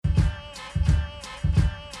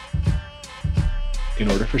In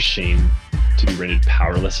order for shame to be rendered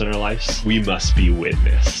powerless in our lives, we must be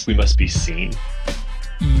witnessed. We must be seen.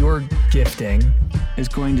 Your gifting is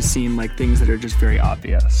going to seem like things that are just very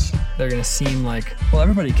obvious. They're going to seem like, well,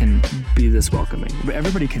 everybody can be this welcoming.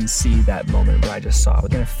 Everybody can see that moment where I just saw. We're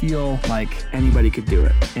going to feel like anybody could do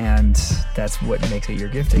it. And that's what makes it your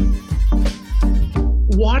gifting.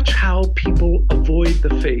 Watch how people avoid the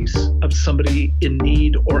face of somebody in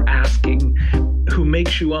need or asking who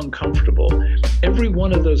makes you uncomfortable. Every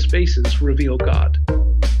one of those faces reveal God.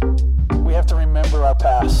 We have to remember our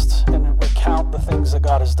past and recount the things that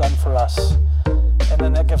God has done for us. And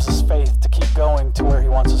then that gives us faith to keep going to where He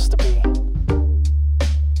wants us to be.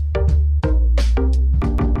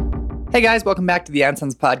 Hey guys, welcome back to the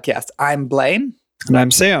Ansons Podcast. I'm Blaine. And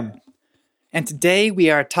I'm Sam. And today we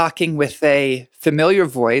are talking with a familiar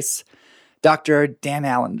voice, Dr. Dan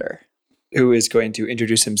Allender, who is going to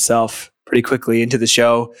introduce himself pretty quickly into the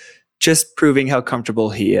show, just proving how comfortable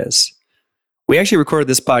he is. We actually recorded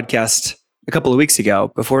this podcast a couple of weeks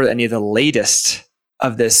ago before any of the latest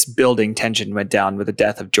of this building tension went down with the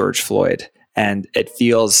death of George Floyd, and it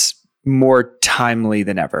feels more timely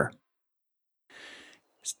than ever.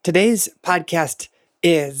 Today's podcast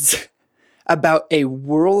is about a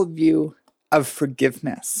worldview of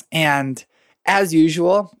forgiveness. And as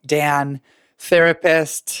usual, Dan,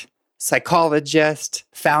 therapist, psychologist,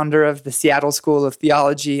 founder of the Seattle School of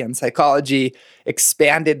Theology and Psychology,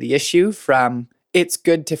 expanded the issue from it's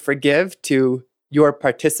good to forgive to you're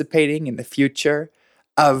participating in the future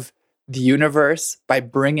of the universe by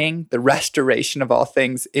bringing the restoration of all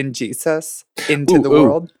things in Jesus into the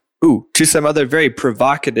world. To some other very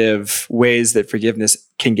provocative ways that forgiveness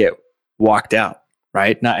can get walked out.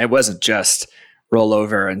 Right? It wasn't just roll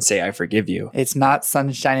over and say, I forgive you. It's not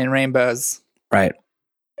sunshine and rainbows. Right.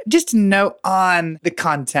 Just a note on the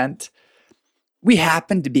content. We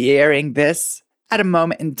happen to be airing this at a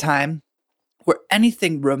moment in time where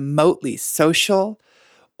anything remotely social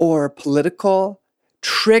or political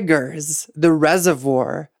triggers the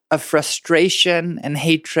reservoir of frustration and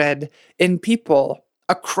hatred in people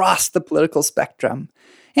across the political spectrum.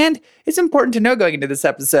 And it's important to know going into this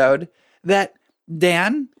episode that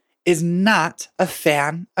Dan is not a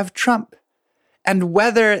fan of Trump. And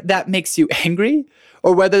whether that makes you angry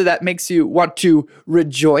or whether that makes you want to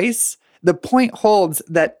rejoice, the point holds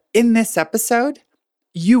that in this episode,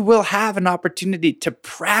 you will have an opportunity to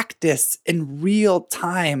practice in real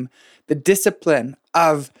time the discipline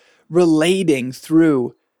of relating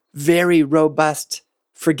through very robust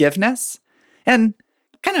forgiveness. And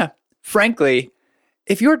kind of frankly,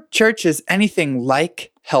 if your church is anything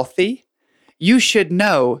like healthy, you should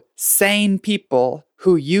know sane people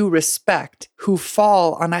who you respect, who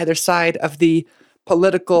fall on either side of the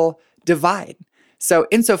political divide. So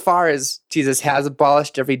insofar as Jesus has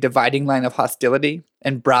abolished every dividing line of hostility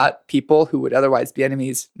and brought people who would otherwise be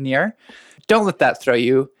enemies near, don't let that throw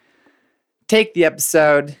you. Take the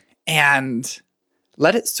episode and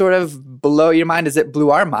let it sort of blow your mind as it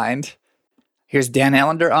blew our mind. Here's Dan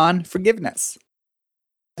Allender on forgiveness.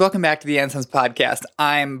 Welcome back to the Ansons Podcast.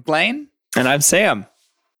 I'm Blaine. And I'm Sam.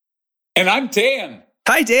 And I'm Dan.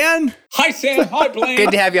 Hi, Dan. Hi, Sam. Hi, Blaine.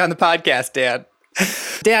 Good to have you on the podcast, Dan.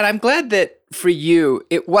 Dan, I'm glad that for you,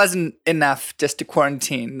 it wasn't enough just to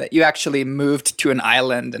quarantine, that you actually moved to an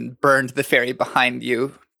island and burned the ferry behind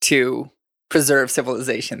you to preserve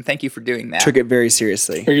civilization. Thank you for doing that. Took it very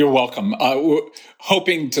seriously. You're welcome. We're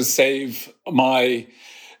hoping to save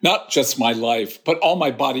not just my life, but all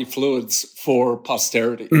my body fluids for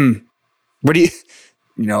posterity. What do you...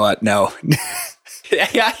 You know what? No.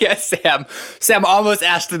 Yeah, Sam. Sam almost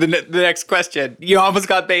asked the next question. You almost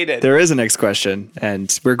got baited. There is a next question,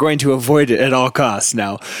 and we're going to avoid it at all costs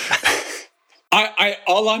now.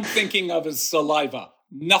 All I'm thinking of is saliva,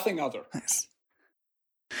 nothing other. Nice.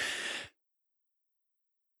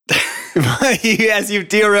 Yes, you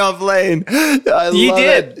derailed Blaine. You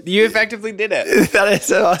did. It. You effectively did it. That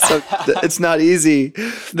is awesome. It's not easy.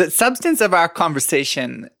 The substance of our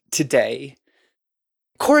conversation today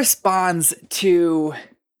corresponds to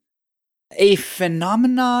a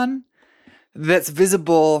phenomenon that's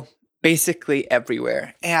visible basically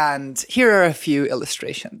everywhere. And here are a few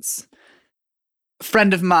illustrations. A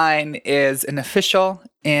friend of mine is an official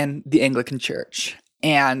in the Anglican Church,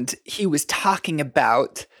 and he was talking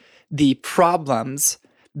about the problems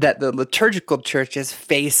that the liturgical church is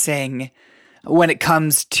facing when it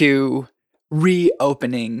comes to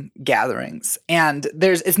reopening gatherings. And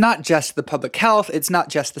it's not just the public health, it's not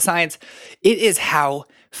just the science, it is how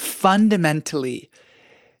fundamentally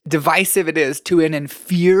divisive it is to an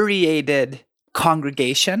infuriated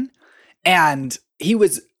congregation. And he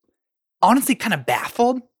was honestly kind of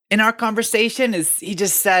baffled in our conversation is he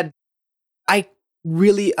just said, I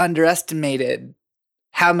really underestimated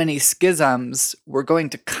how many schisms were going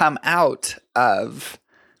to come out of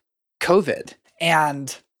COVID.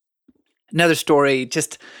 And another story,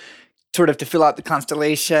 just sort of to fill out the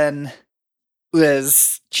constellation,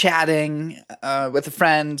 was chatting with a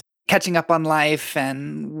friend, catching up on life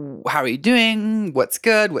and how are you doing? What's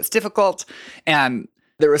good? What's difficult? And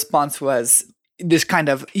the response was this kind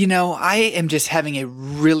of, I am just having a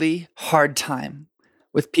really hard time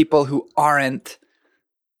with people who aren't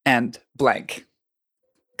and blank.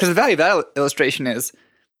 Because the value of that illustration is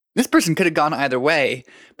this person could have gone either way,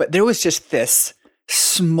 but there was just this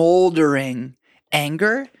smoldering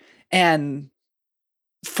anger. And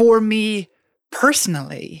for me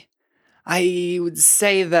personally, I would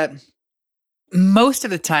say that most of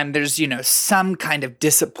the time there's, some kind of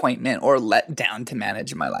disappointment or letdown to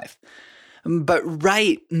manage in my life. But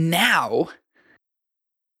right now,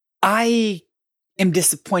 I am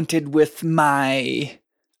disappointed with my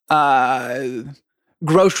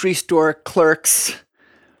grocery store clerk's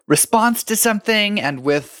response to something, and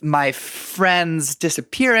with my friend's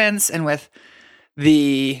disappearance, and with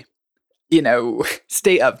the,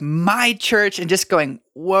 state of my church, and just going,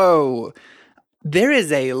 whoa, there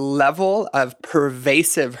is a level of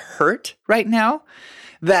pervasive hurt right now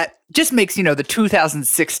that just makes, the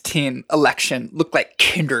 2016 election look like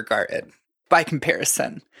kindergarten by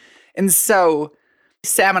comparison. And so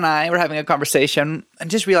Sam and I were having a conversation and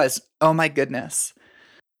just realized, oh my goodness,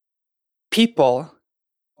 people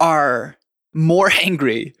are more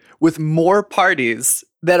angry with more parties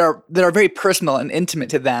that are very personal and intimate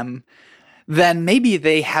to them than maybe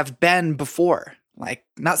they have been before, like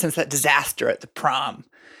not since that disaster at the prom.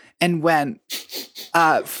 And when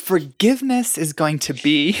forgiveness is going to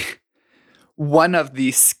be one of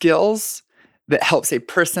the skills that helps a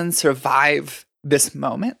person survive this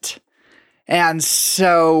moment. And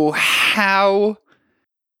so how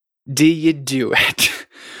do you do it?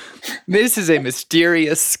 This is a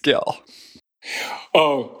mysterious skill.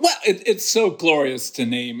 Oh, well, it's so glorious to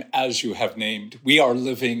name as you have named. We are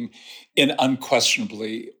living in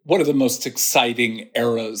unquestionably one of the most exciting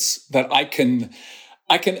eras that I can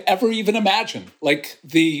ever even imagine. Like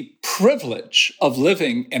the privilege of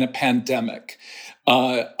living in a pandemic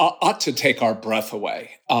ought to take our breath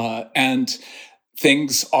away. And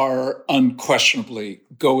things are unquestionably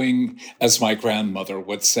going, as my grandmother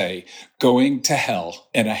would say, going to hell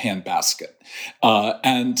in a handbasket.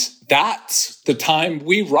 And that's the time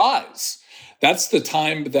we rise. That's the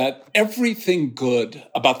time that everything good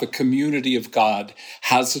about the community of God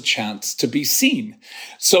has a chance to be seen.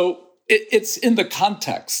 So it's in the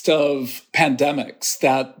context of pandemics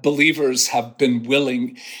that believers have been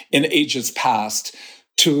willing in ages past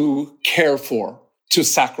to care for, to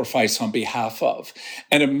sacrifice on behalf of,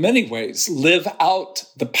 and in many ways live out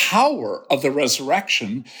the power of the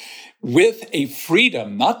resurrection with a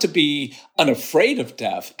freedom not to be unafraid of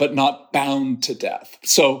death, but not bound to death.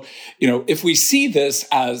 So, if we see this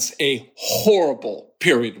as a horrible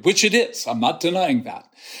period, which it is, I'm not denying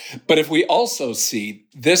that, but if we also see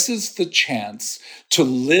this is the chance to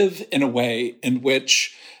live in a way in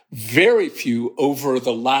which very few over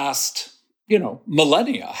the last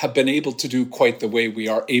millennia have been able to do quite the way we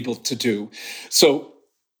are able to do. So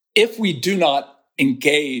if we do not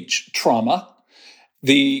engage trauma,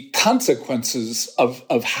 the consequences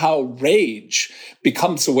of how rage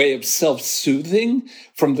becomes a way of self-soothing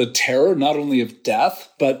from the terror, not only of death,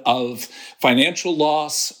 but of financial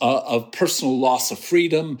loss, of personal loss of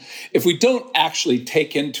freedom. If we don't actually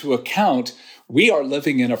take into account, we are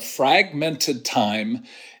living in a fragmented time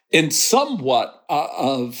in somewhat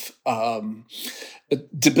of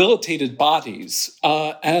debilitated bodies.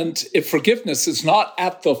 And if forgiveness is not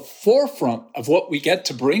at the forefront of what we get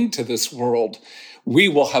to bring to this world, we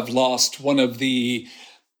will have lost one of the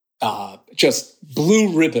just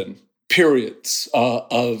blue ribbon periods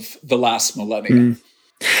of the last millennium.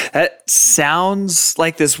 That sounds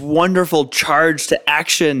like this wonderful charge to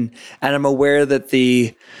action. And I'm aware that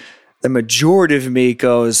the majority of me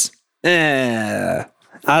goes, I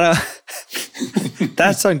don't,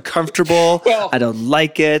 that's uncomfortable. Well, I don't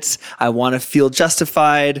like it. I want to feel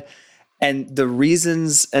justified. And the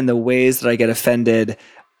reasons and the ways that I get offended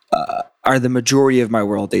are the majority of my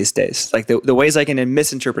world these days. Like the ways I can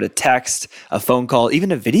misinterpret a text, a phone call,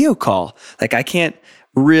 even a video call. Like I can't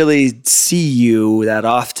really see you that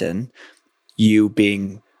often, you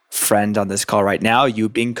being friend on this call right now, you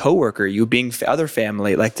being coworker, you being other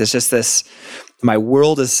family. Like there's just this, my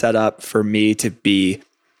world is set up for me to be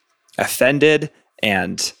offended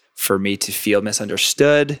and for me to feel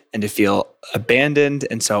misunderstood and to feel abandoned.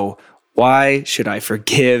 And so Why should I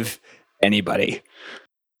forgive anybody?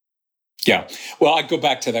 Yeah. Well, I go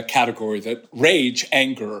back to that category that rage,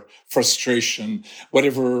 anger, frustration,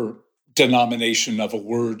 whatever denomination of a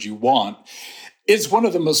word you want, is one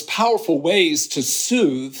of the most powerful ways to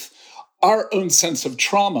soothe our own sense of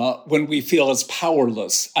trauma when we feel as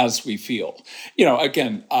powerless as we feel.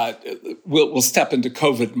 Again, we'll step into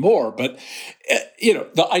COVID more, but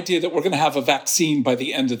the idea that we're going to have a vaccine by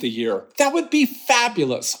the end of the year, that would be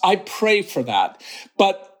fabulous. I pray for that.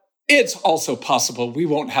 But it's also possible we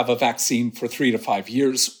won't have a vaccine for 3 to 5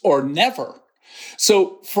 years or never.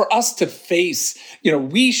 So for us to face,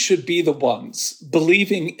 we should be the ones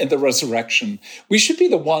believing in the resurrection. We should be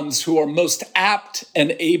the ones who are most apt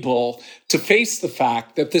and able to face the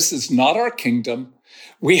fact that this is not our kingdom.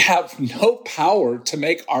 We have no power to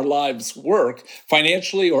make our lives work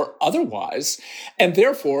financially or otherwise. And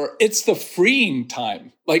therefore, it's the freeing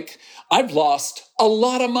time. Like, I've lost a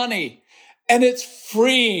lot of money. And it's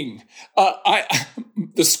freeing.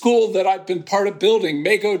 The school that I've been part of building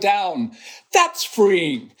may go down. That's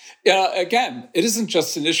freeing. Again, it isn't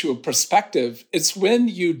just an issue of perspective. It's when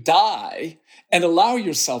you die and allow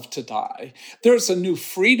yourself to die, there's a new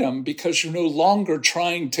freedom because you're no longer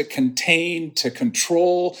trying to contain, to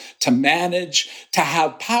control, to manage, to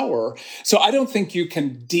have power. So I don't think you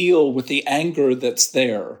can deal with the anger that's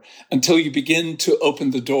there until you begin to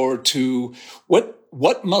open the door to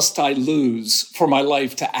what must I lose for my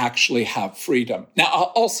life to actually have freedom? Now,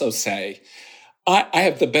 I'll also say, I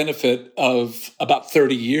have the benefit of about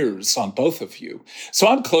 30 years on both of you. So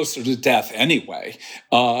I'm closer to death anyway.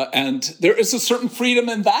 And there is a certain freedom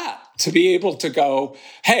in that to be able to go,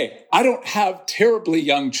 hey, I don't have terribly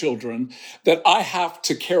young children that I have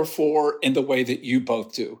to care for in the way that you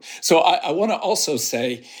both do. So I want to also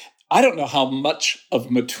say, I don't know how much of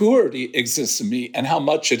maturity exists in me and how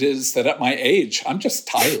much it is that at my age, I'm just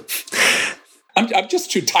tired. I'm just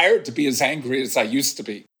too tired to be as angry as I used to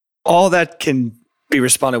be. All that can be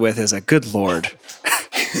responded with is a good Lord.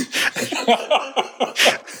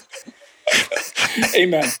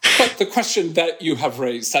 Amen. But the question that you have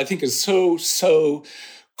raised, I think, is so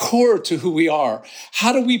core to who we are.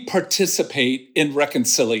 How do we participate in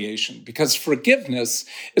reconciliation? Because forgiveness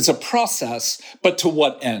is a process, but to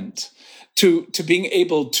what end? To being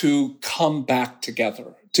able to come back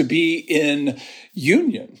together, to be in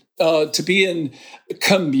union, to be in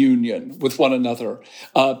communion with one another.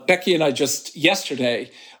 Becky and I just yesterday,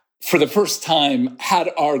 for the first time, had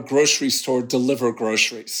our grocery store deliver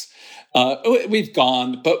groceries. We've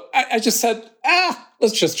gone, but I just said,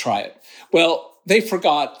 let's just try it. Well, they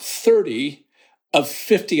forgot 30 of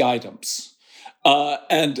 50 items. Not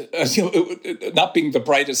being the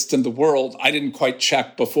brightest in the world, I didn't quite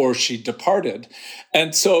check before she departed.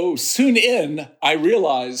 And so soon in, I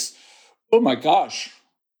realized, oh my gosh,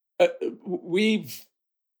 we've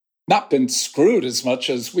not been screwed as much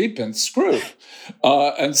as we've been screwed.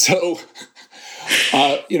 And so,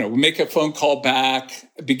 we make a phone call back,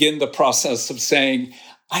 begin the process of saying,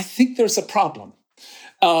 I think there's a problem.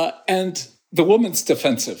 And the woman's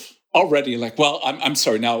defensive already, like, well, I'm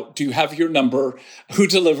sorry. Now, do you have your number? Who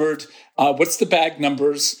delivered? What's the bag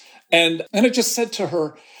numbers? And I just said to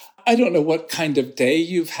her, I don't know what kind of day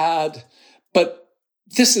you've had, but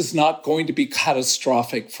this is not going to be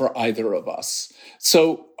catastrophic for either of us.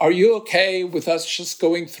 So are you okay with us just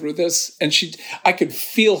going through this? And I could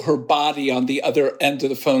feel her body on the other end of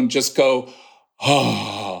the phone just go,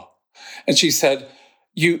 oh. And she said,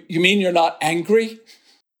 you mean you're not angry?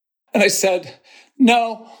 And I said,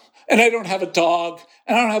 no, and I don't have a dog,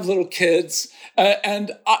 and I don't have little kids,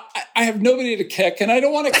 and I have nobody to kick, and I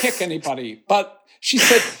don't want to kick anybody. But she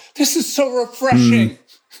said, this is so refreshing.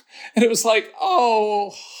 And it was like,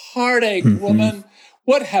 oh, heartache, woman.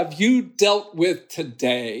 What have you dealt with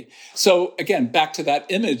today? So again, back to that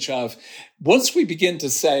image of once we begin to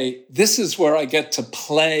say, this is where I get to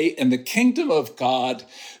play in the kingdom of God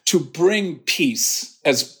to bring peace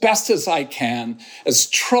as best as I can, as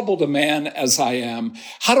troubled a man as I am.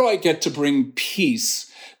 How do I get to bring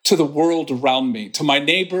peace to the world around me, to my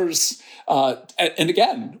neighbors? And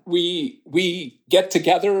again, we get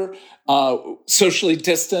together, socially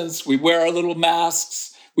distanced, we wear our little masks,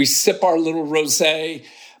 we sip our little rosé.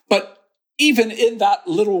 But even in that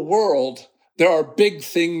little world, there are big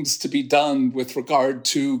things to be done with regard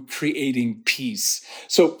to creating peace.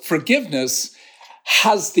 So forgiveness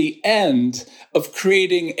has the end of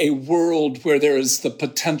creating a world where there is the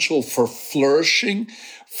potential for flourishing,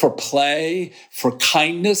 for play, for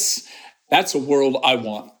kindness. That's a world I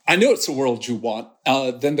want. I know it's a world you want.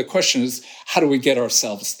 Then the question is, how do we get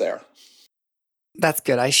ourselves there? That's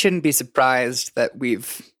good. I shouldn't be surprised that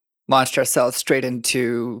we've launched ourselves straight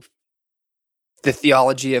into the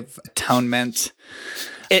theology of atonement.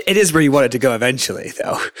 It is where you wanted to go eventually,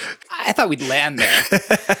 though. I thought we'd land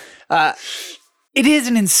there. It is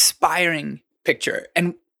an inspiring picture.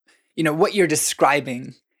 And, what you're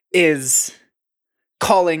describing is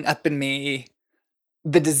calling up in me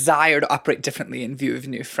the desire to operate differently in view of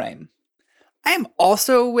New Frame. I am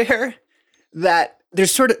also aware that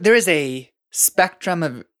there is a spectrum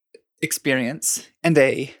of experience and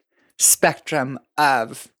a spectrum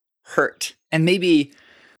of hurt, and maybe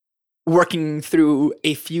working through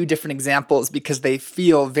a few different examples because they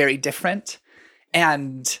feel very different.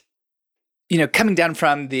 And, coming down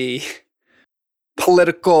from the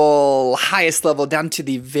political highest level down to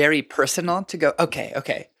the very personal to go,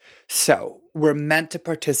 okay. So we're meant to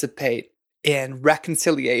participate in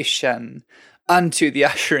reconciliation unto the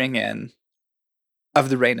ushering in of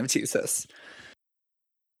the reign of Jesus.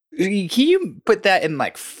 Can you put that in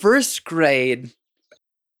first grade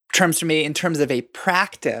terms for me in terms of a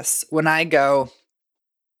practice when I go,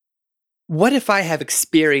 what if I have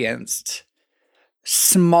experienced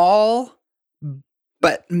small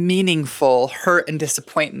but meaningful hurt and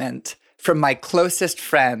disappointment from my closest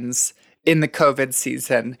friends in the COVID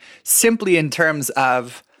season, simply in terms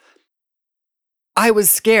of, I was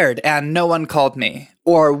scared and no one called me,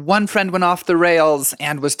 or one friend went off the rails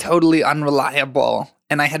and was totally unreliable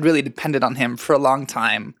and I had really depended on him for a long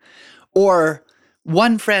time, or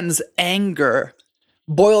one friend's anger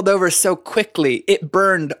boiled over so quickly it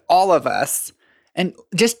burned all of us. And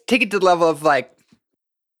just take it to the level of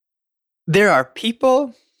there are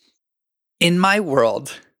people in my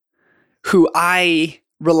world who I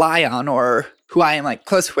rely on or who I am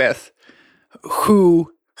close with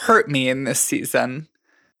who hurt me in this season.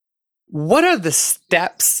 What are the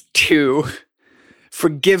steps to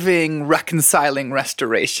forgiving, reconciling,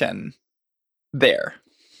 restoration there?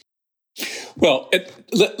 Well,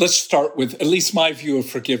 let's start with, at least my view of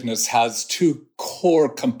forgiveness has two core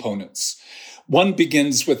components. One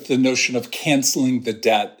begins with the notion of canceling the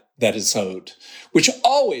debt that is owed, which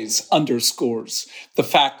always underscores the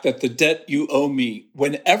fact that the debt you owe me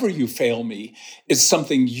whenever you fail me is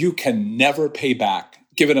something you can never pay back.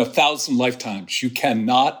 Given 1,000 lifetimes, you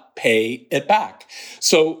cannot pay it back.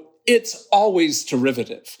 So it's always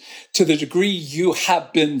derivative. To the degree you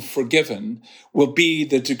have been forgiven will be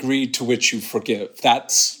the degree to which you forgive.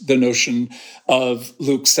 That's the notion of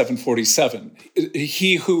Luke 7:47.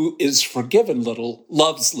 He who is forgiven little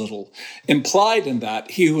loves little. Implied in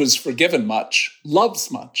that, he who is forgiven much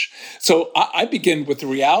loves much. So I begin with the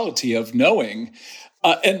reality of knowing,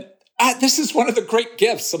 this is one of the great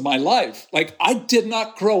gifts of my life. I did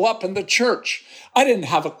not grow up in the church. I didn't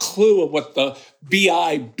have a clue of what the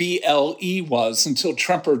Bible was until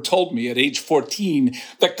Tremper told me at age 14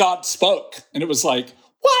 that God spoke. And it was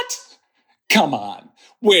what? Come on.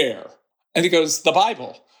 Where? And he goes, the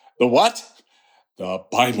Bible. The what? The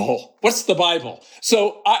Bible. What's the Bible?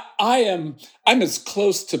 So I'm as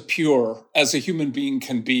close to pure as a human being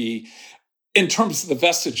can be in terms of the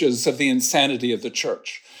vestiges of the insanity of the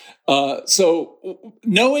church. So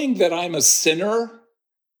knowing that I'm a sinner,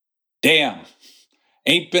 damn,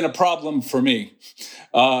 ain't been a problem for me.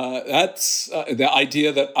 That's the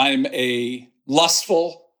idea that I'm a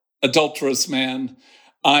lustful, adulterous man.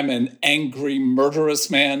 I'm an angry, murderous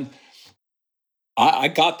man. I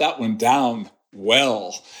got that one down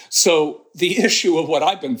well. So the issue of what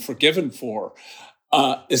I've been forgiven for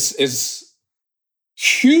is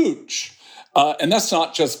huge. And that's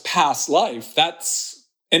not just past life. That's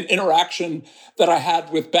an interaction that I had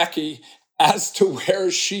with Becky as to where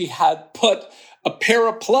she had put a pair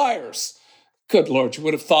of pliers. Good Lord, you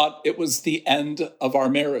would have thought it was the end of our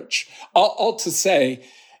marriage. All to say,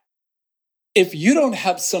 if you don't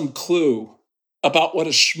have some clue about what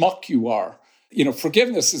a schmuck you are,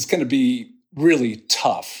 forgiveness is going to be really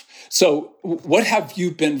tough. So what have you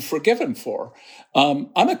been forgiven for? I'm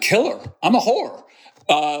a killer. I'm a whore.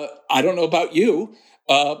 I don't know about you,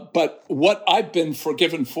 but what I've been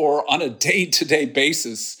forgiven for on a day-to-day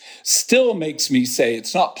basis still makes me say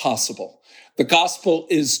it's not possible. The gospel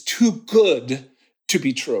is too good to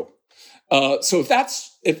be true. So if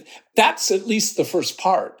that's at least the first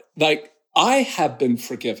part, I have been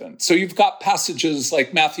forgiven. So you've got passages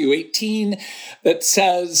like Matthew 18 that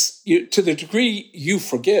says, to the degree you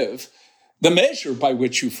forgive, the measure by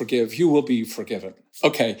which you forgive, you will be forgiven.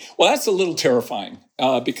 Okay, well, that's a little terrifying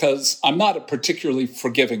because I'm not a particularly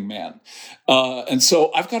forgiving man. And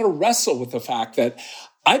so I've got to wrestle with the fact that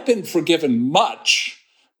I've been forgiven much,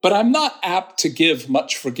 but I'm not apt to give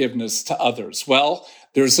much forgiveness to others. Well,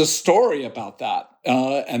 there's a story about that.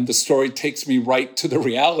 And the story takes me right to the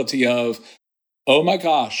reality of, oh my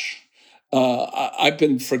gosh, I've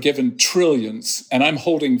been forgiven trillions, and I'm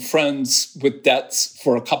holding friends with debts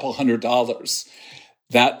for a couple $100.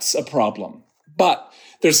 That's a problem. But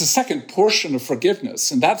there's a second portion of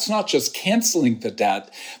forgiveness, and that's not just canceling the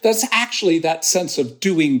debt. That's actually that sense of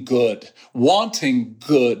doing good, wanting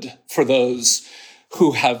good for those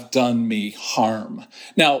who have done me harm.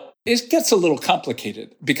 Now, it gets a little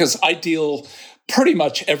complicated because I deal pretty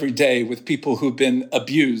much every day with people who've been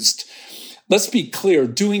abused. Let's be clear,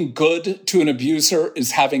 doing good to an abuser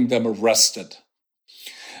is having them arrested.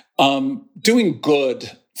 Doing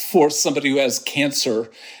good for somebody who has cancer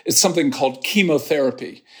is something called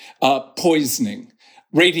chemotherapy, poisoning,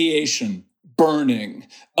 radiation, burning,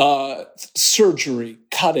 surgery,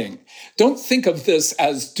 cutting. Don't think of this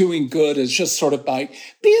as doing good as just sort of by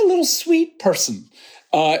be a little sweet person.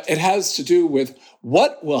 It has to do with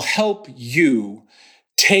what will help you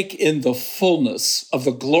take in the fullness of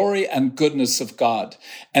the glory and goodness of God.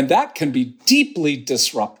 And that can be deeply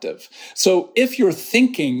disruptive. So if you're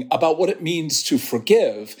thinking about what it means to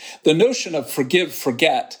forgive, the notion of forgive,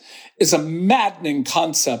 forget is a maddening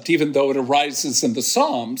concept, even though it arises in the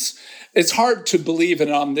Psalms. It's hard to believe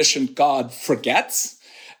an omniscient God forgets.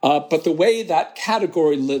 But the way that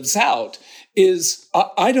category lives out is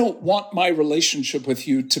I don't want my relationship with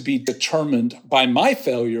you to be determined by my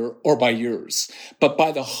failure or by yours, but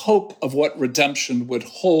by the hope of what redemption would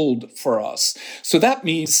hold for us. So that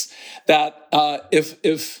means that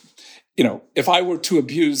if I were to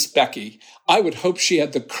abuse Becky, I would hope she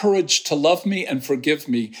had the courage to love me and forgive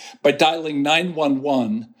me by dialing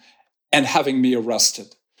 911 and having me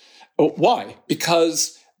arrested. Why?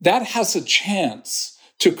 Because that has a chance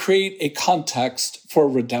to create a context for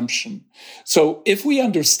redemption. So if we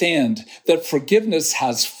understand that forgiveness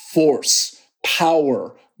has force,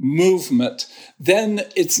 power, movement, then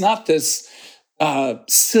it's not this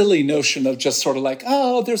silly notion of just sort of like,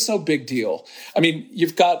 oh, there's no big deal. I mean,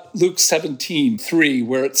 you've got Luke 17:3,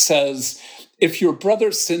 where it says, if your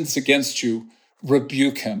brother sins against you,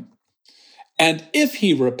 rebuke him. And if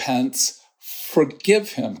he repents,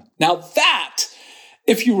 forgive him. Now that,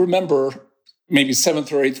 if you remember maybe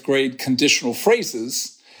 7th or 8th grade conditional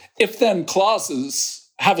phrases, if-then clauses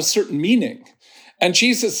have a certain meaning. And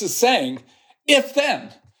Jesus is saying, if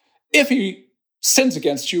he sins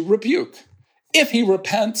against you, rebuke. If he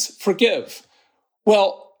repents, forgive.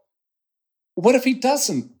 Well, what if he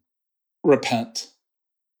doesn't repent?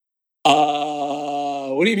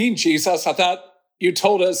 What do you mean, Jesus? I thought you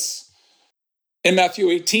told us in Matthew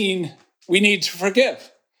 18, we need to forgive.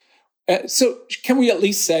 So can we at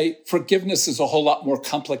least say forgiveness is a whole lot more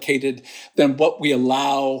complicated than what we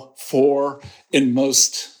allow for in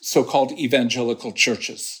most so-called evangelical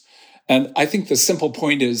churches? And I think the simple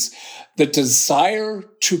point is the desire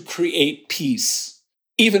to create peace,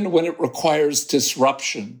 even when it requires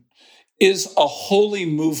disruption, is a holy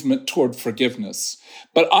movement toward forgiveness.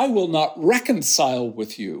 But I will not reconcile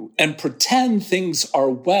with you and pretend things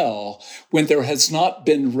are well when there has not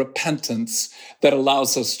been repentance that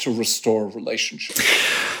allows us to restore relationship.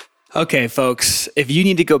 Okay, folks, if you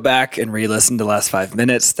need to go back and re-listen to the last 5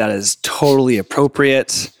 minutes, that is totally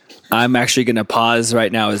appropriate. I'm actually going to pause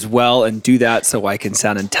right now as well and do that so I can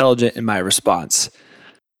sound intelligent in my response.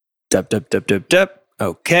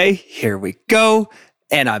 Okay, here we go.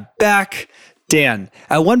 And I'm back. Dan,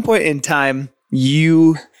 at one point in time,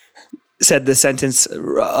 you said the sentence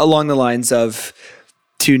along the lines of,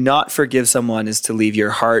 to not forgive someone is to leave your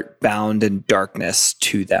heart bound in darkness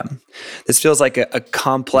to them. This feels like a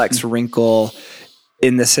complex wrinkle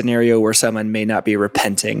in the scenario where someone may not be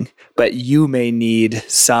repenting, but you may need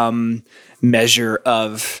some measure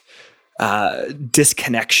of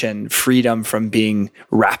disconnection, freedom from being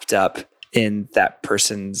wrapped up in that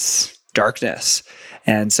person's darkness.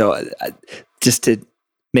 And so just to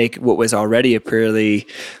make what was already a fairly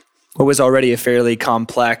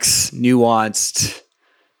complex, nuanced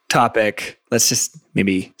topic, let's just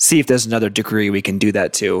maybe see if there's another degree we can do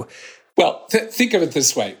that too. Well, think of it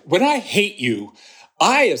this way. When I hate you,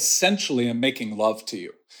 I essentially am making love to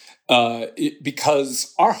you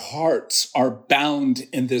because our hearts are bound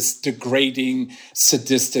in this degrading,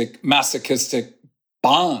 sadistic, masochistic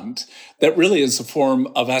bond that really is a form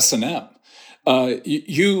of S&M.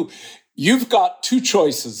 You've got two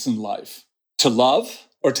choices in life, to love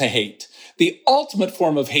or to hate. The ultimate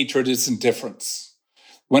form of hatred is indifference.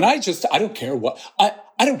 When I don't care what,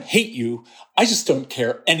 I don't hate you, I just don't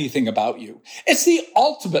care anything about you. It's the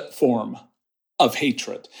ultimate form of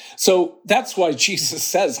hatred. So that's why Jesus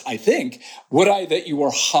says, I think, would I that you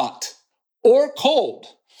were hot or cold?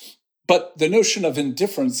 But the notion of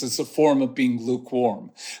indifference is a form of being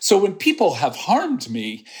lukewarm. So when people have harmed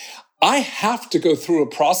me, I have to go through a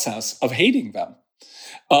process of hating them.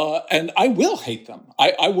 And I will hate them.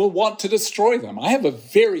 I will want to destroy them. I have a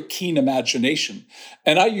very keen imagination,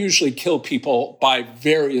 and I usually kill people by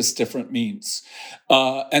various different means.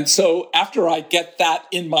 And so after I get that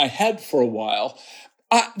in my head for a while,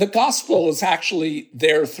 the gospel is actually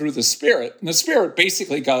there through the Spirit. And the Spirit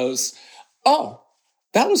basically goes, oh,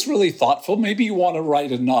 that was really thoughtful. Maybe you want to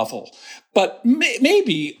write a novel. But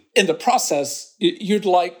maybe in the process, you'd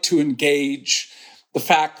like to engage the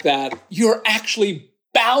fact that you're actually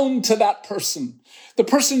bound to that person. The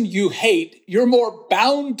person you hate, you're more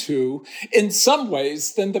bound to in some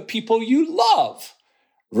ways than the people you love.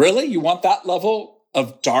 Really? You want that level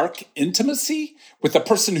of dark intimacy with the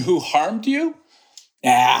person who harmed you?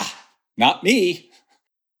 Not me.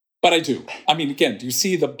 But I do. I mean, again, do you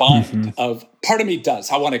see the bond of part of me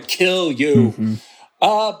does? I want to kill you.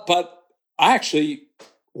 But I actually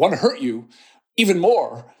want to hurt you even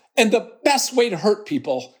more. And the best way to hurt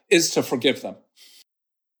people is to forgive them.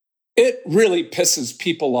 It really pisses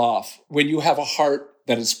people off when you have a heart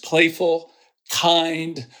that is playful,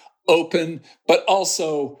 kind, open, but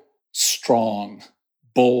also strong,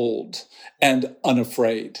 bold, and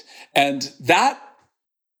unafraid. And that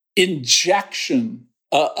injection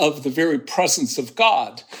of the very presence of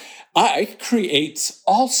God creates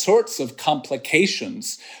all sorts of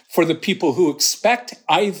complications for the people who expect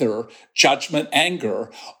either judgment, anger,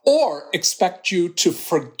 or expect you to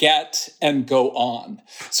forget and go on.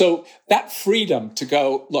 So that freedom to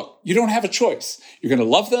go, look, you don't have a choice. You're going to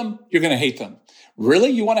love them. You're going to hate them. Really?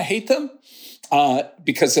 You want to hate them?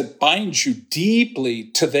 Because it binds you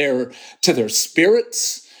deeply to their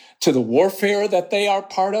spirits, to the warfare that they are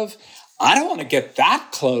part of. I don't want to get that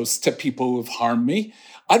close to people who have harmed me.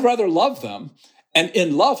 I'd rather love them. And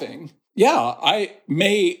in loving, I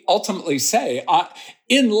may ultimately say,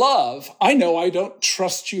 in love, I know I don't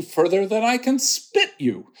trust you further than I can spit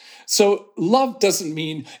you. So love doesn't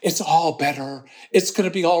mean it's all better. It's going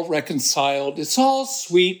to be all reconciled. It's all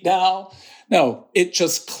sweet now. No, it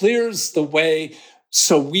just clears the way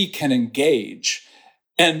so we can engage.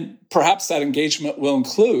 And perhaps that engagement will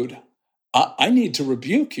include, I need to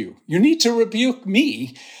rebuke you. You need to rebuke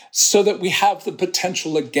me so that we have the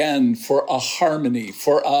potential again for a harmony,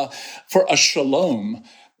 for a shalom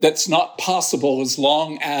that's not possible as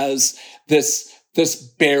long as this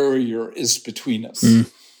barrier is between us.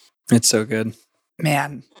 It's so good.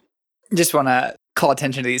 Man, just want to call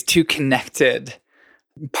attention to these two connected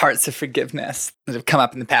parts of forgiveness that have come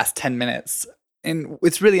up in the past 10 minutes. And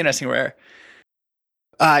it's really interesting where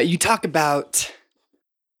you talk about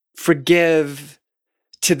forgive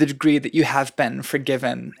to the degree that you have been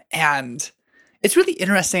forgiven. And it's really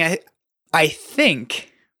interesting. I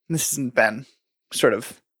think, this hasn't been sort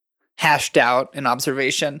of hashed out in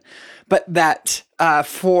observation, but that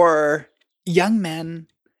for young men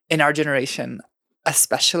in our generation,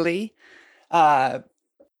 especially, there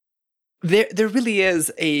really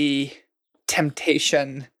is a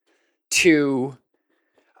temptation to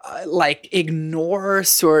ignore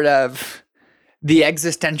sort of the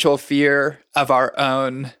existential fear of our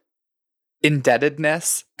own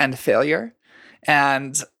indebtedness and failure.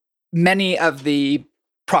 And many of the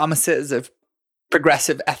promises of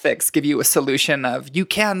progressive ethics give you a solution of you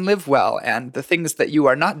can live well, and the things that you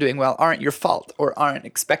are not doing well aren't your fault or aren't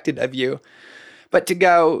expected of you. But to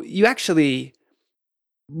go, you actually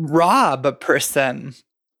rob a person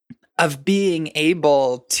of being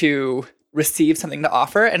able to receive something to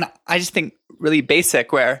offer. And I just think really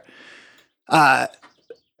basic where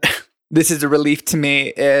this is a relief to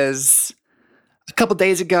me is a couple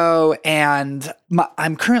days ago, and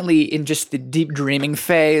I'm currently in just the deep dreaming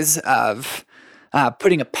phase of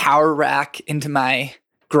putting a power rack into my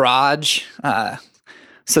garage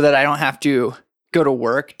so that I don't have to go to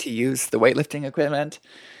work to use the weightlifting equipment.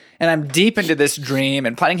 And I'm deep into this dream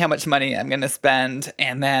and planning how much money I'm going to spend.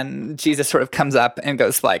 And then Jesus sort of comes up and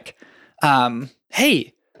goes like,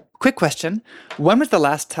 hey, quick question. When was the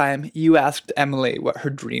last time you asked Emily what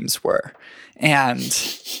her dreams were?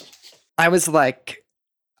 And I was like,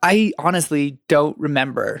 I honestly don't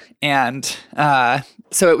remember. And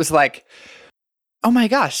so it was like, oh my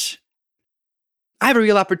gosh, I have a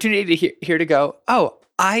real opportunity here to go, oh,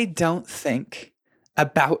 I don't think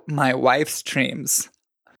about my wife's dreams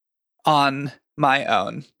on my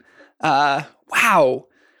own. Wow,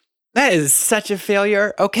 that is such a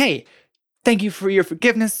failure. Okay. Thank you for your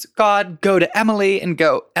forgiveness, God. Go to Emily and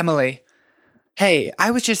go, Emily, hey, I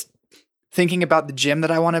was just thinking about the gym that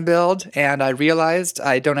I want to build, and I realized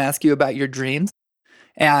I don't ask you about your dreams,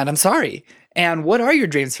 and I'm sorry. And what are your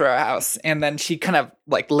dreams for our house? And then she kind of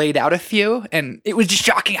laid out a few, and it was just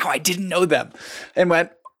shocking how I didn't know them, and went,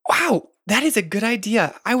 Wow, that is a good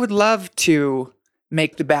idea. I would love to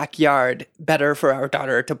make the backyard better for our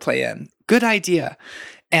daughter to play in. Good idea.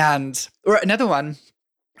 Or another one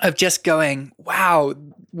of just going, wow,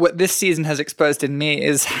 what this season has exposed in me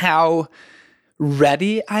is how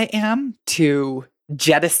ready I am to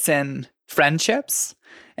jettison friendships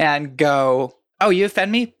and go, oh, you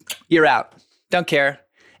offend me? You're out. Don't care.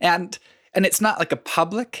 And it's not like a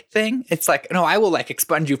public thing. It's like, no, I will like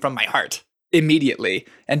expunge you from my heart immediately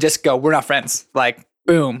and just go, we're not friends. Like,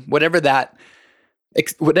 boom, whatever that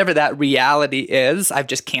reality is, I've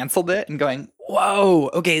just canceled it and going, whoa,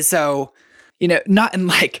 okay, so, not in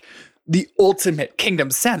like the ultimate kingdom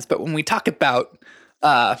sense, but when we talk about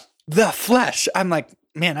the flesh, I'm like,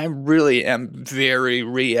 man, I really am very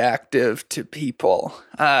reactive to people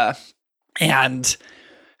and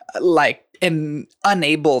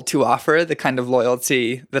unable to offer the kind of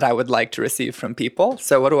loyalty that I would like to receive from people.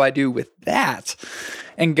 So what do I do with that?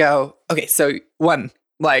 And go, okay, so one,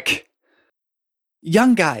 like,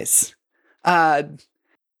 young guys, don't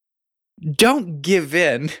give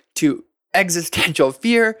in to existential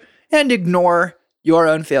fear and ignore your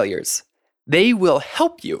own failures. They will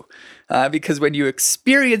help you because when you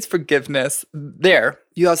experience forgiveness,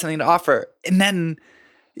 you have something to offer. And then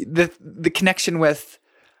the connection with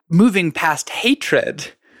moving past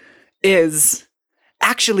hatred is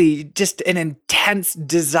actually just an intense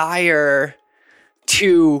desire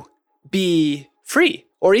to be free,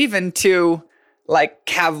 or even to like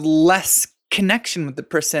have less connection with the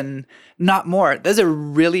person, not more. Those are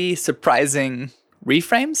really surprising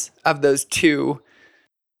reframes of those two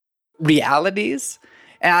realities.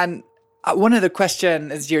 And one of the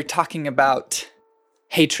questions as you're talking about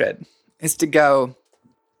hatred is to go,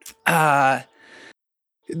 the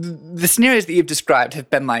scenarios that you've described have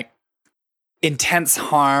been like intense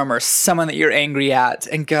harm or someone that you're angry at,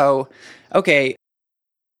 and go, okay,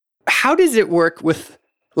 how does it work with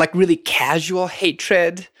like really casual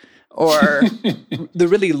hatred or the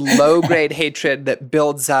really low grade hatred that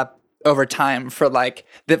builds up over time for like,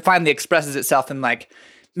 that finally expresses itself in like,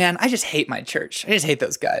 man, I just hate my church. I just hate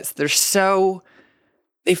those guys. They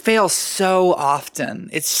fail so often.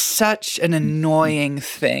 It's such an annoying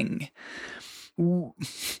thing.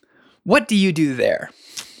 What do you do there?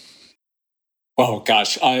 Oh,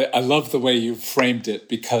 gosh, I love the way you framed it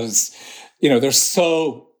because, there's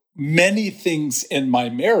so many things in my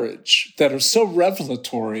marriage that are so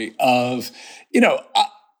revelatory of,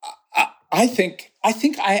 I think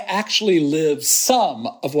I actually live some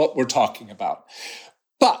of what we're talking about.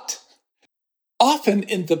 But often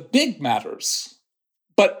in the big matters,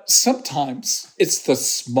 but sometimes it's the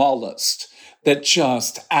smallest that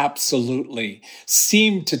just absolutely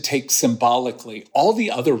seem to take symbolically all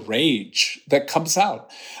the other rage that comes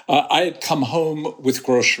out. I had come home with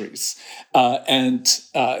groceries, and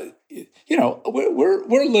we're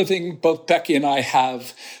living. Both Becky and I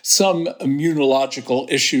have some immunological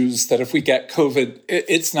issues that if we get COVID,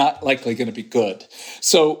 it's not likely going to be good.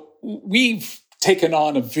 So we've taken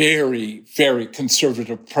on a very, very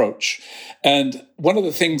conservative approach. And one of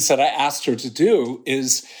the things that I asked her to do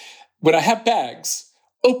is, when I have bags,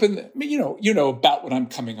 open, about when I'm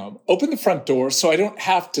coming home, open the front door so I don't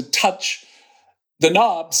have to touch the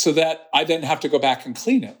knob so that I then have to go back and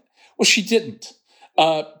clean it. Well, she didn't.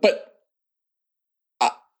 But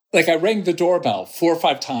I rang the doorbell 4 or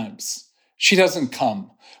 5 times. She doesn't come.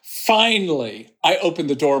 Finally, I open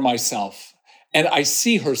the door myself and I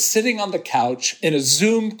see her sitting on the couch in a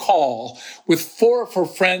Zoom call with 4 of her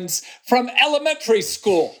friends from elementary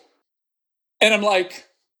school. And I'm like,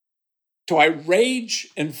 do I rage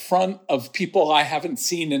in front of people I haven't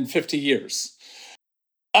seen in 50 years?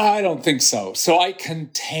 I don't think so. So I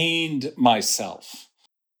contained myself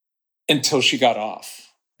until she got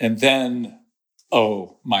off. And then,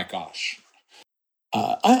 oh my gosh.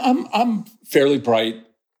 I'm fairly bright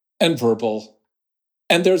and verbal,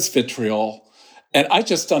 and there's vitriol. And I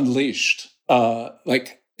just unleashed her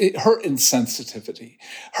insensitivity,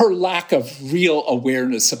 her lack of real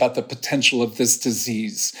awareness about the potential of this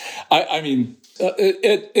disease.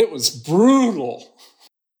 It was brutal.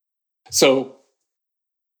 So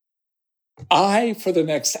I, for the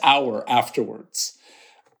next hour afterwards,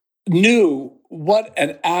 knew what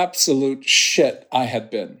an absolute shit I had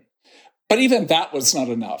been. But even that was not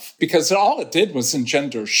enough, because all it did was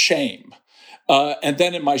engender shame. And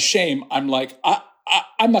then in my shame, I'm like,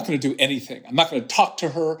 I'm not going to do anything. I'm not going to talk to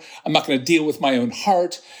her. I'm not going to deal with my own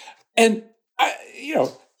heart. And,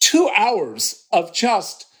 2 hours of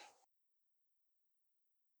just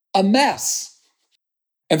a mess.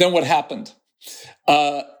 And then what happened?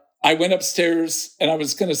 I went upstairs and I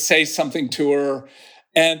was going to say something to her.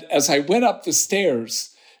 And as I went up the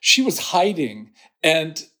stairs, she was hiding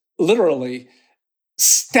and literally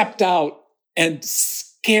stepped out and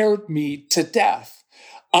scared me to death.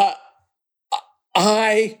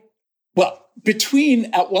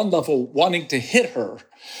 Between at one level wanting to hit her,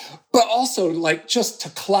 but also like just to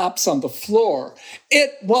collapse on the floor.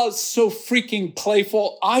 It was so freaking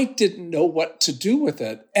playful. I didn't know what to do with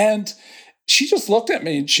it. And she just looked at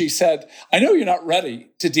me and she said, I know you're not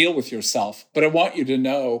ready to deal with yourself, but I want you to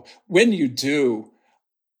know when you do,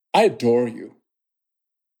 I adore you.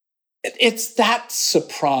 It's that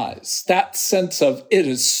surprise, that sense of it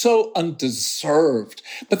is so undeserved,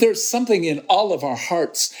 but there's something in all of our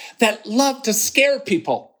hearts that love to scare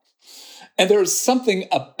people. And there's something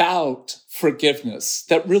about forgiveness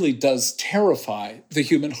that really does terrify the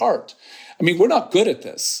human heart. I mean, we're not good at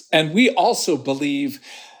this. And we also believe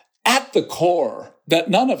at the core that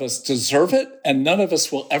none of us deserve it and none of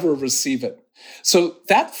us will ever receive it. So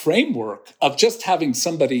that framework of just having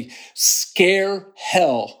somebody scare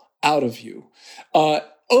hell out of you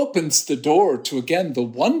opens the door to, again, the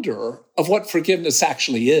wonder of what forgiveness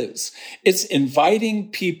actually is. It's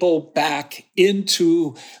inviting people back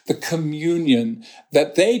into the communion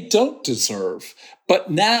that they don't deserve,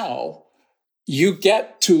 but now you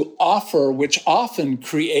get to offer, which often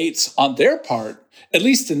creates on their part, at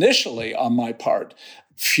least initially on my part,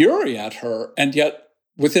 fury at her, and yet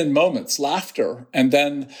within moments, laughter. And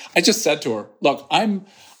then I just said to her, look, I'm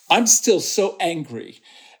still so angry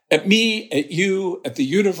at me, at you, at the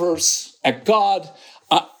universe, at God.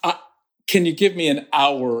 Can you give me an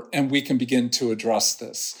hour and we can begin to address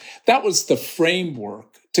this? That was the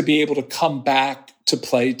framework to be able to come back to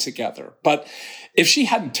play together. But if she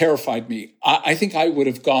hadn't terrified me, I think I would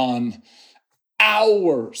have gone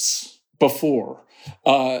hours before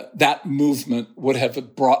that movement would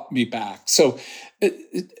have brought me back. So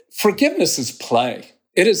forgiveness is play.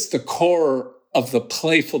 It is the core of the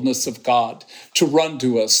playfulness of God to run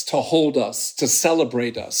to us, to hold us, to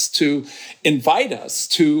celebrate us, to invite us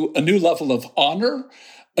to a new level of honor,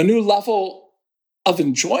 a new level of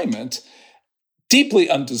enjoyment, deeply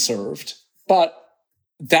undeserved, but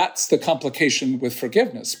that's the complication with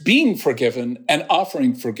forgiveness. Being forgiven and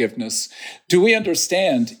offering forgiveness, do we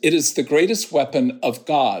understand it is the greatest weapon of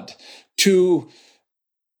God to,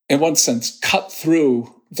 in one sense, cut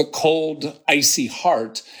through the cold, icy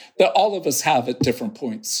heart that all of us have at different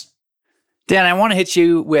points. Dan, I want to hit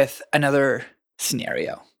you with another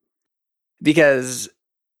scenario because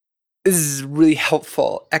this is really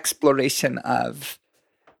helpful exploration of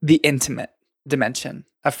the intimate dimension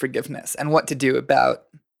of forgiveness and what to do about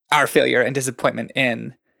our failure and disappointment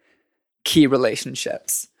in key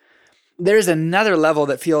relationships. There's another level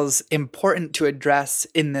that feels important to address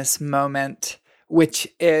in this moment, which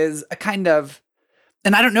is a kind of,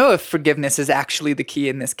 and I don't know if forgiveness is actually the key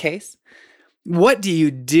in this case. What do you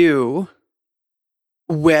do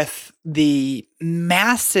with the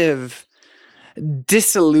massive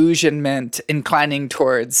disillusionment inclining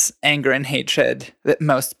towards anger and hatred that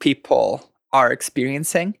most people are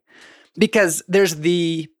experiencing? Because there's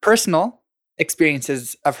the personal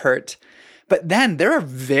experiences of hurt, but then there are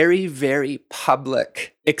very, very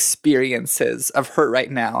public experiences of hurt right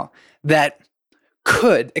now that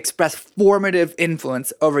could express formative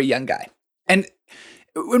influence over a young guy. And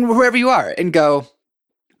wherever you are, and go,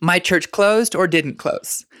 my church closed or didn't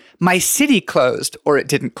close. My city closed or it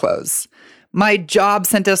didn't close. My job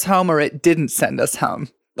sent us home or it didn't send us home.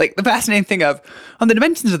 Like the fascinating thing of, on the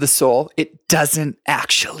dimensions of the soul, it doesn't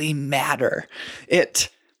actually matter.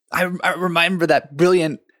 I remember that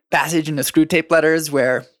brilliant passage in the Screwtape Letters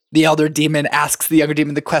where the elder demon asks the younger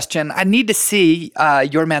demon the question, I need to see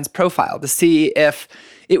your man's profile to see if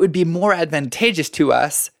it would be more advantageous to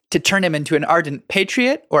us to turn him into an ardent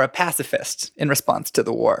patriot or a pacifist in response to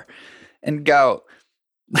the war. And go,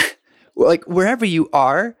 like wherever you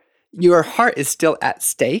are, your heart is still at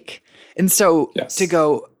stake. And so to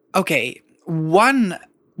go, okay, one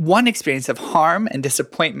experience of harm and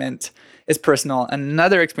disappointment is personal.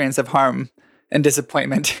 Another experience of harm and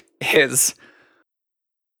disappointment is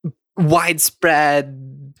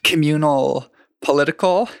widespread, communal,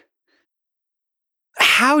 political.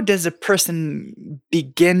 How does a person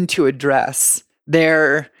begin to address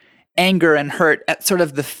their anger and hurt at sort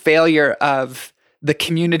of the failure of the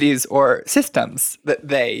communities or systems that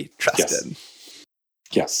they trusted?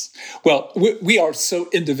 Yes. Well, we are so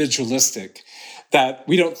individualistic that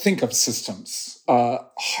we don't think of systems,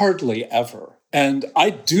 hardly ever. And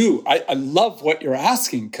I love what you're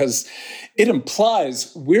asking because it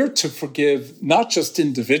implies we're to forgive not just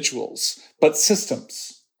individuals, but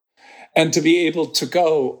systems. And to be able to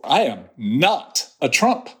go, I am not a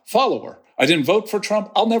Trump follower. I didn't vote for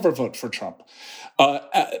Trump. I'll never vote for Trump.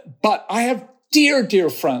 But I have dear, dear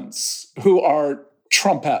friends who are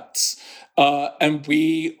Trumpettes, and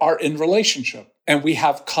we are in relationship, and we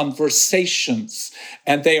have conversations,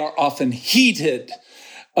 and they are often heated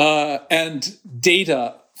and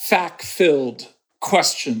data, fact-filled,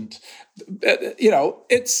 questioned.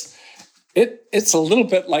 It's a little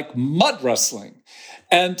bit like mud wrestling.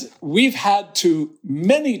 And we've had to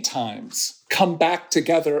many times come back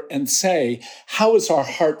together and say, how is our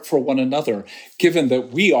heart for one another, given that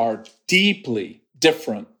we are deeply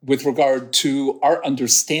different with regard to our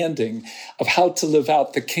understanding of how to live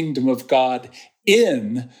out the kingdom of God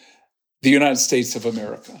in the United States of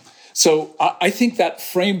America. So I think that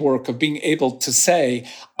framework of being able to say,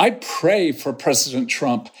 I pray for President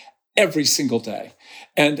Trump every single day.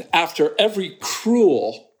 And after every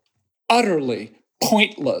cruel, utterly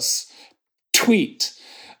pointless tweet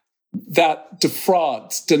that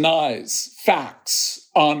defrauds, denies facts,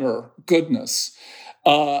 honor, goodness,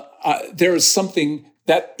 there is something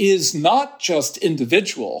that is not just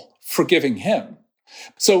individual forgiving him.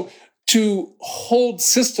 So to hold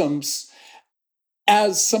systems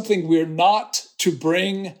as something we're not to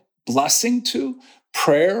bring blessing to,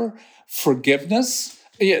 prayer, forgiveness,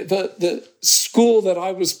 the school that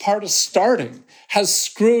I was part of starting has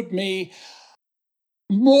screwed me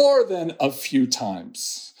more than a few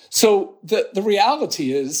times. So the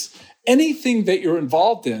reality is anything that you're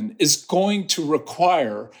involved in is going to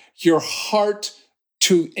require your heart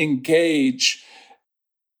to engage,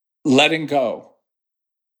 letting go,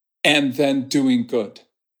 and then doing good.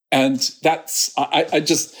 And that's, I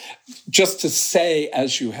just to say,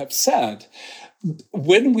 as you have said,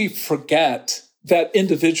 when we forget that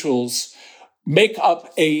individuals make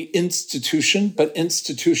up a institution, but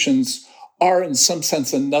institutions are in some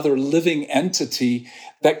sense another living entity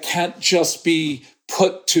that can't just be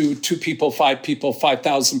put to 2 people, 5 people,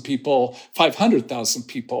 5,000 people, 500,000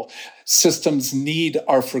 people. Systems need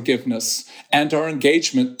our forgiveness and our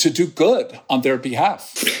engagement to do good on their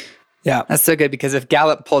behalf. Yeah, that's so good, because if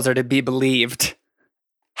Gallup polls are to be believed,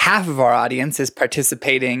 half of our audience is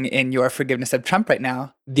participating in your forgiveness of Trump right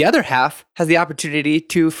now. The other half has the opportunity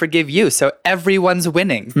to forgive you. So everyone's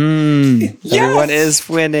winning. Yes! Everyone is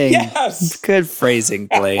winning. Yes. Good phrasing,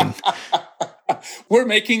 Blaine. We're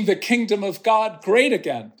making the kingdom of God great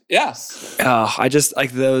again. Yes. I just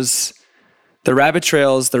like those, the rabbit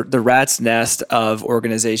trails, the rat's nest of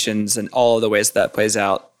organizations and all of the ways that plays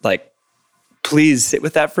out. Like, please sit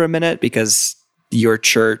with that for a minute, because your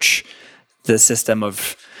church, the system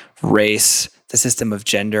of race, the system of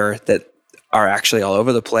gender that are actually all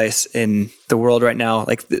over the place in the world right now,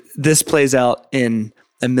 like this plays out in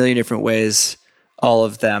a million different ways, all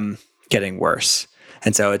of them getting worse.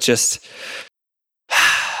 And so it's just,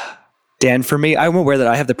 Dan, for me, I'm aware that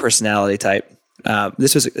I have the personality type.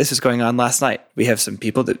 This was going on last night. We have some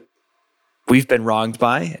people that we've been wronged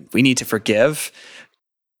by, and we need to forgive,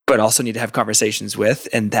 but also need to have conversations with,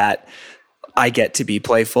 and that I get to be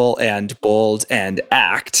playful and bold and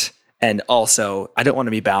act. And also, I don't want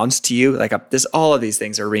to be bound to you. Like all of these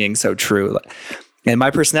things are ringing so true. And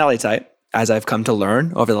my personality type, as I've come to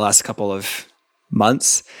learn over the last couple of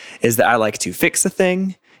months, is that I like to fix a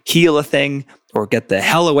thing, heal a thing, or get the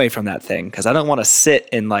hell away from that thing, because I don't want to sit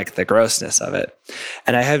in like the grossness of it.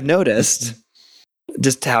 And I have noticed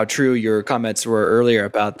just how true your comments were earlier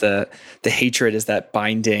about the hatred is that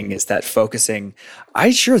binding, is that focusing.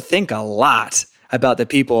 I sure think a lot about the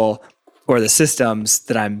people or the systems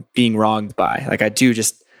that I'm being wronged by. Like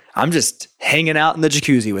I'm just hanging out in the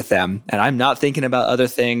jacuzzi with them, and I'm not thinking about other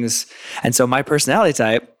things. And so my personality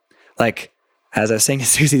type, like as I was saying to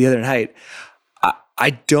Susie the other night,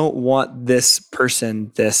 I don't want this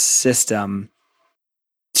person, this system,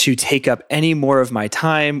 to take up any more of my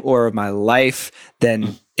time or of my life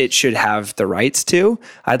than it should have the rights to.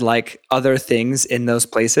 I'd like other things in those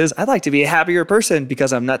places. I'd like to be a happier person,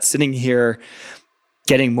 because I'm not sitting here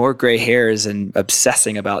getting more gray hairs and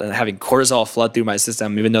obsessing about and having cortisol flood through my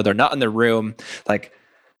system, even though they're not in the room. Like,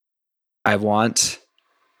 I want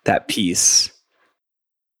that peace.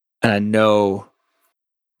 And I know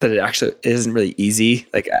that it actually isn't really easy.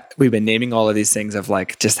 Like, we've been naming all of these things of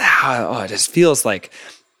like just how it just feels like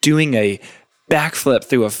doing a backflip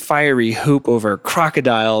through a fiery hoop over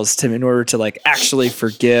crocodiles in order to like actually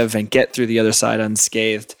forgive and get through the other side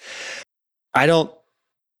unscathed. I don't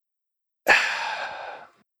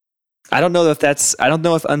know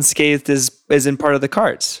if unscathed is in part of the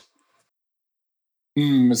cards.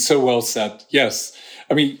 So well said. Yes.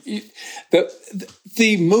 I mean,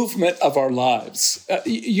 the movement of our lives,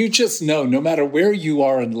 you just know, no matter where you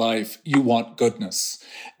are in life, you want goodness.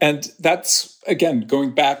 And that's, again,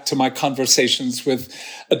 going back to my conversations with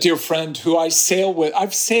a dear friend who I sail with.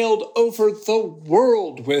 I've sailed over the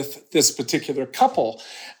world with this particular couple.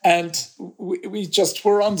 And we just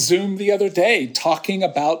were on Zoom the other day talking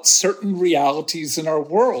about certain realities in our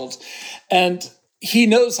world. And he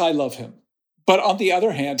knows I love him. But on the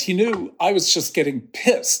other hand, he knew I was just getting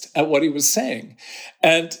pissed at what he was saying.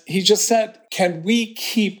 And he just said, can we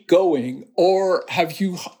keep going? Or have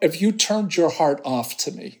you turned your heart off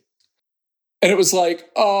to me? And it was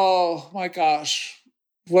like, oh my gosh,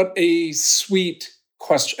 what a sweet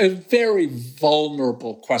question, a very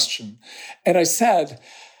vulnerable question. And I said,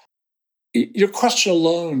 your question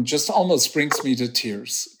alone just almost brings me to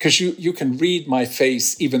tears, because you can read my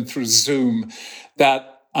face even through Zoom that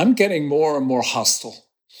I'm getting more and more hostile.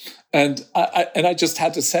 And I just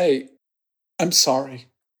had to say, I'm sorry.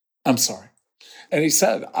 I'm sorry. And he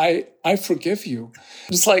said, I forgive you.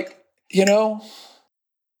 It's like,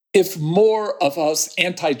 if more of us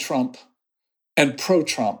anti-Trump and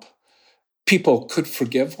pro-Trump people could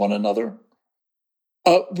forgive one another,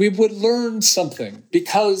 we would learn something,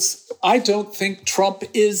 because I don't think Trump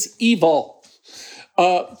is evil.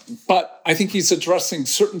 But I think he's addressing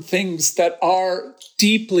certain things that are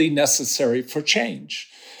deeply necessary for change.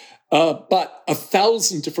 But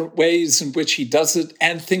 1,000 different ways in which he does it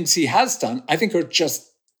and things he has done, I think, are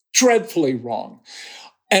just dreadfully wrong.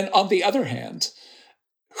 And on the other hand,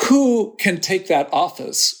 who can take that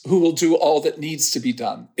office, who will do all that needs to be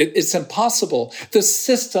done? It's impossible. The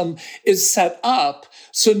system is set up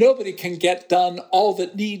so nobody can get done all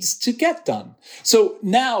that needs to get done. So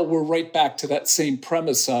now we're right back to that same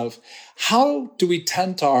premise of, how do we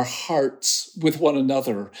tend our hearts with one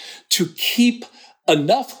another to keep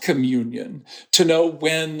enough communion to know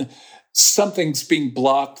when something's being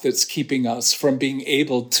blocked that's keeping us from being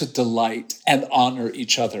able to delight and honor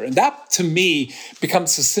each other? And that, to me,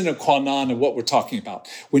 becomes the sine qua non of what we're talking about.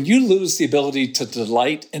 When you lose the ability to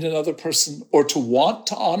delight in another person or to want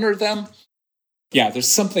to honor them, yeah,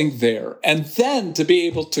 there's something there. And then to be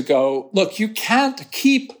able to go, look, you can't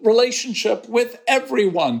keep relationship with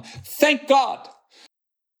everyone. Thank God.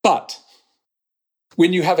 But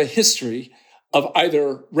when you have a history of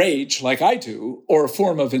either rage, like I do, or a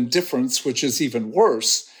form of indifference, which is even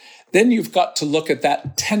worse, then you've got to look at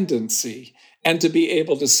that tendency and to be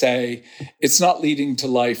able to say, it's not leading to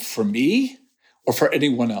life for me or for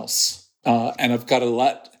anyone else. And I've got to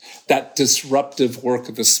let that disruptive work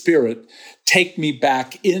of the Spirit take me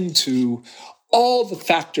back into all the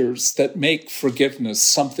factors that make forgiveness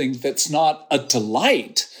something that's not a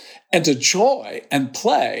delight and a joy and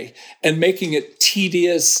play, and making it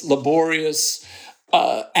tedious, laborious,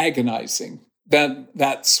 agonizing. Then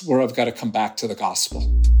that's where I've got to come back to the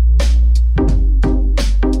gospel.